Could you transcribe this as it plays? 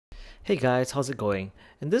Hey guys, how's it going?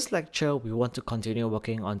 In this lecture, we want to continue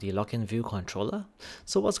working on the login view controller.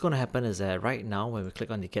 So what's going to happen is that right now, when we click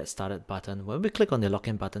on the get started button, when we click on the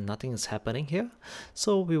login button, nothing is happening here.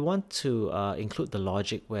 So we want to include the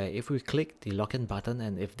logic where if we click the login button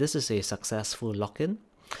and if this is a successful login,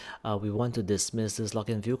 we want to dismiss this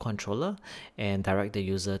login view controller and direct the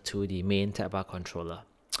user to the main tab bar controller.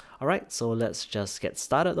 Alright, so let's just get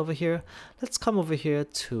started over here. Let's come over here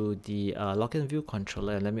to the login view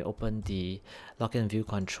controller and let me open the login view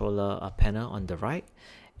controller panel on the right.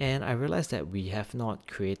 And I realized that we have not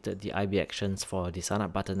created the IB actions for the sign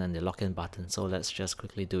up button and the login button. So let's just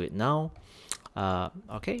quickly do it now.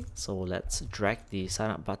 Okay, so let's drag the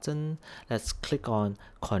sign up button. Let's click on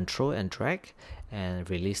control and drag and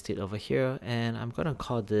release it over here. And I'm going to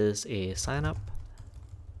call this a sign up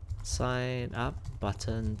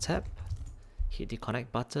button tab. Hit the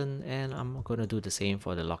connect button and I'm going to do the same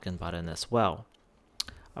for the login button as well.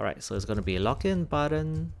 Alright, so it's going to be login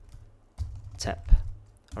button tab.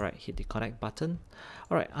 Alright, hit the connect button.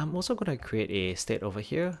 Alright, I'm also going to create a state over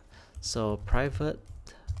here. So private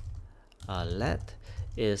let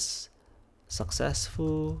is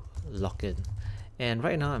successful login. And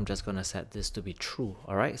right now I'm just going to set this to be true.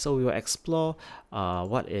 Alright, so we will explore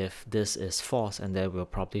what if this is false, and then we'll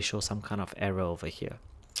probably show some kind of error over here.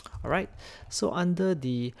 Alright, so under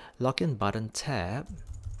the login button tab,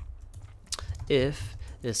 if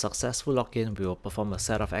it's successful login, we will perform a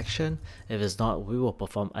set of action. If it's not, we will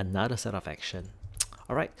perform another set of action.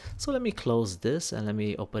 Alright, so let me close this and let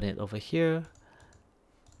me open it over here.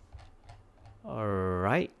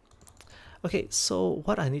 Alright. Okay, so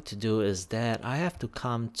what I need to do is that I have to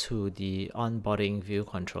come to the onboarding view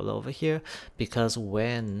controller over here, because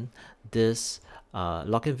when this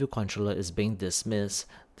login view controller is being dismissed,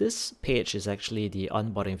 this page is actually the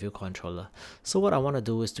onboarding view controller. So what I want to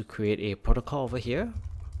do is to create a protocol over here.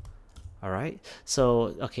 Alright,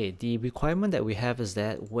 so okay, the requirement that we have is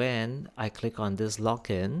that when I click on this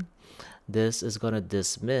login, this is going to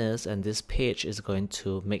dismiss and this page is going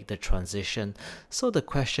to make the transition. So the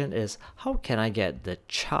question is, how can I get the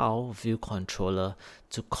child view controller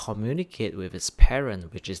to communicate with its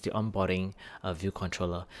parent, which is the onboarding view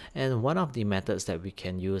controller? And one of the methods that we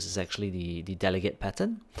can use is actually the delegate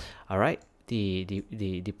pattern. All right,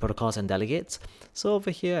 the protocols and delegates. So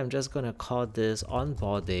over here, I'm just going to call this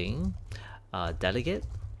onboarding delegate.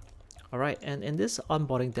 Alright, and in this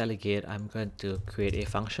onboarding delegate, I'm going to create a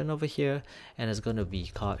function over here, and it's going to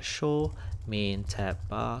be called show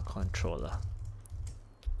MainTabBarController.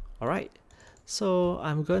 Alright, so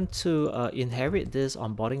I'm going to inherit this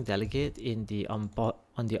onboarding delegate in the on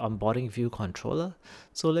the onboarding view controller.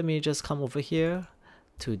 So let me just come over here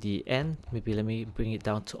to the end. Maybe let me bring it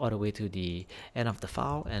down to all the way to the end of the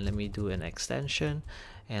file, and let me do an extension.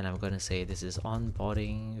 And I'm going to say this is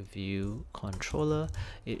onboarding view controller.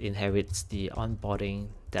 It inherits the onboarding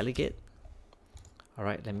delegate. All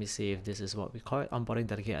right, let me see if this is what we call it. Onboarding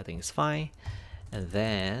delegate, I think it's fine. And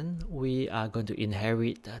then we are going to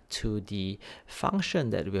inherit to the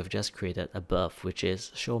function that we have just created above, which is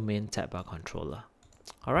show MainTabBarController.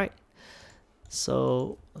 All right,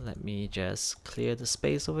 so let me just clear the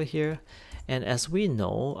space over here. And as we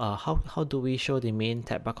know, how do we show the main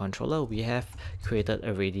tab bar controller? We have created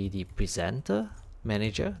already the presenter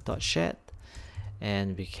manager.shed,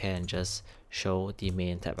 and we can just show the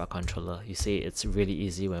main tab bar controller. You see, it's really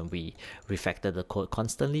easy when we refactor the code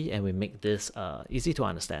constantly and we make this easy to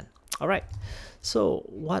understand. All right, so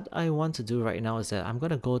what I want to do right now is that I'm going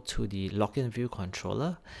to go to the login view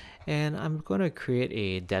controller and I'm going to create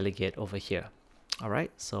a delegate over here. All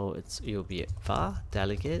right, so it will be var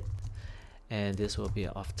delegate, and this will be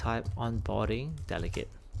of type onboarding delegate.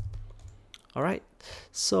 All right,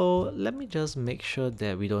 so let me just make sure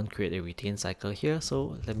that we don't create a retain cycle here.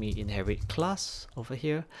 So let me inherit class over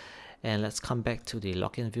here, and let's come back to the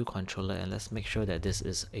login view controller and let's make sure that this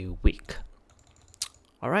is a week.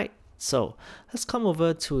 All right, so let's come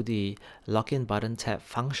over to the login button tab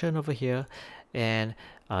function over here, and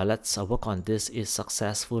let's work on this is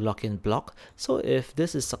successful login block. So if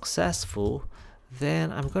this is successful,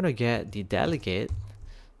 then I'm going to get the delegate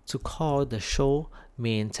to call the show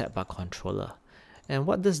MainTabBarController. And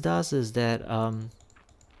what this does is that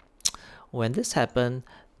when this happens,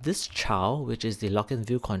 this child, which is the login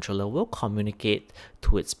view controller, will communicate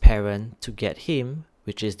to its parent to get him,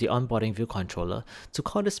 which is the onboarding view controller, to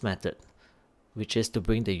call this method, which is to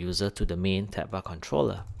bring the user to the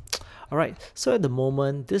MainTabBarController. Alright, so at the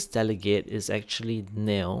moment, this delegate is actually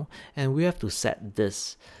nil, and we have to set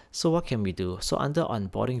this. So what can we do? So under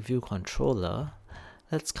onboarding view controller,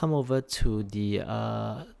 let's come over to the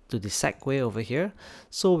Segway over here.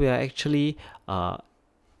 So we are actually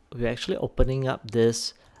we're actually opening up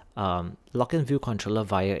this login view controller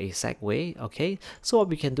via a Segway. Okay, so what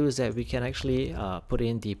we can do is that we can actually put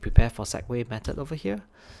in the prepare for Segway method over here.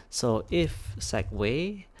 So if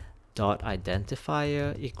Segway dot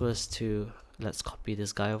identifier equals to, let's copy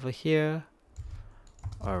this guy over here.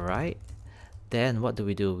 All right, then what do?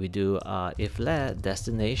 We do if let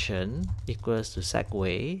destination equals to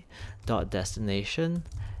Segway dot destination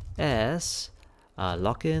as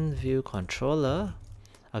login view controller.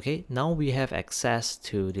 Okay, now we have access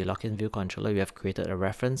to the login view controller. We have created a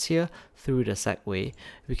reference here through the Segway.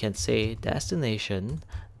 We can say destination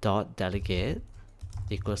dot delegate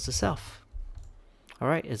equals to self. All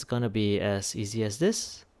right, it's gonna be as easy as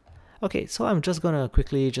this. Okay, so I'm just gonna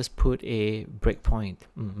quickly just put a breakpoint.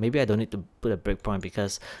 Maybe I don't need to put a breakpoint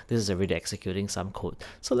because this is already executing some code.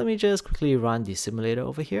 So let me just quickly run the simulator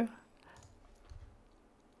over here.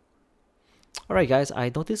 Alright guys,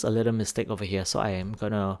 I noticed a little mistake over here, so I am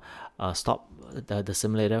gonna stop the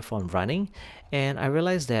simulator from running, and I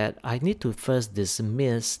realized that I need to first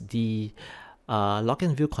dismiss the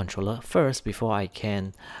login view controller first before I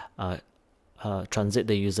can transit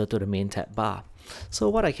the user to the main tab bar. So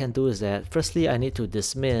what I can do is that firstly I need to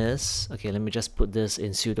dismiss, okay, let me just put this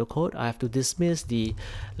in pseudocode. I have to dismiss the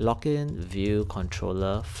login view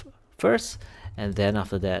controller first, and then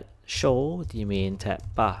after that show the main tab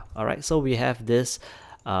bar. Alright, so we have this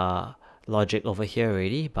logic over here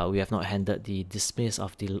already, but we have not handled the dismiss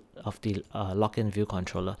of the login view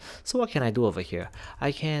controller. So what can I do over here?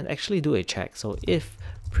 I can actually do a check. So if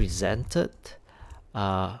presented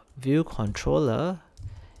view controller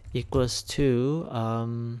equals to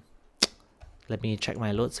let me check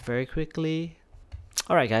my loads very quickly.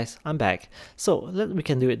 Alright guys, I'm back. So we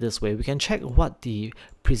can do it this way. We can check what the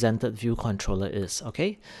presented view controller is.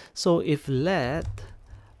 Okay, so if let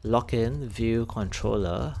login view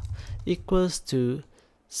controller equals to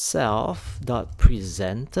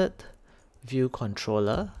self.presented view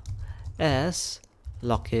controller as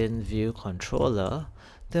login view controller,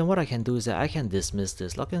 then what I can do is that I can dismiss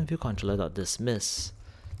this login view controller.dismiss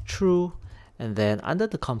true, and then under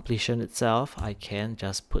the completion itself I can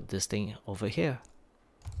just put this thing over here.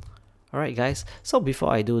 Alright guys, so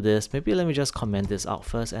before I do this, maybe let me just comment this out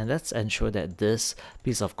first, and let's ensure that this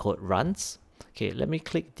piece of code runs. Okay, let me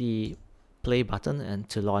click the play button and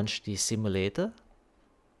to launch the simulator.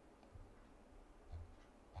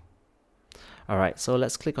 Alright, so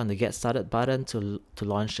let's click on the get started button to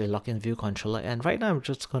launch the login view controller, and right now I'm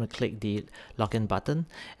just going to click the login button,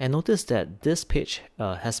 and notice that this page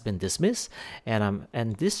has been dismissed, and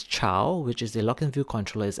this child, which is the login view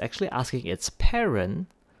controller, is actually asking its parent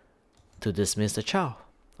to dismiss the child.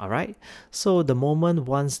 Alright, so the moment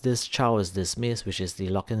once this child is dismissed, which is the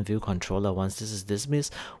login view controller, once this is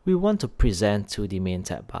dismissed, we want to present to the main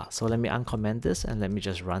tab bar. So let me uncomment this and let me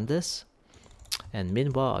just run this, and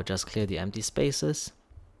meanwhile I'll just clear the empty spaces.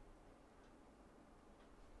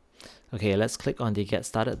 Okay, let's click on the get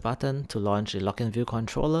started button to launch the login view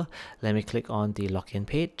controller. Let me click on the login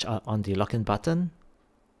page, on the login button.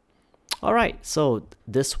 Alright, so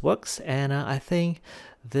this works, and I think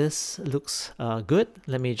this looks good.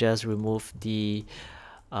 Let me just remove the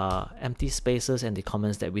empty spaces and the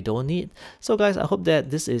comments that we don't need. So guys, I hope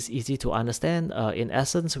that this is easy to understand. In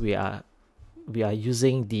essence, we are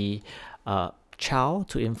using the child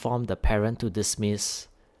to inform the parent to dismiss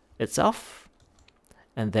itself,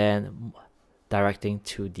 and then directing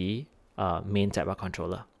to the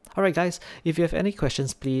MainTabBarController. Alright guys, if you have any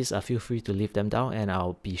questions, please feel free to leave them down and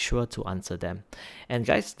I'll be sure to answer them. And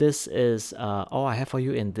guys, this is all I have for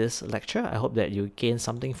you in this lecture. I hope that you gain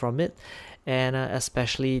something from it, and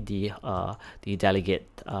especially the delegate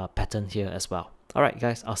pattern here as well. Alright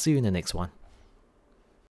guys, I'll see you in the next one.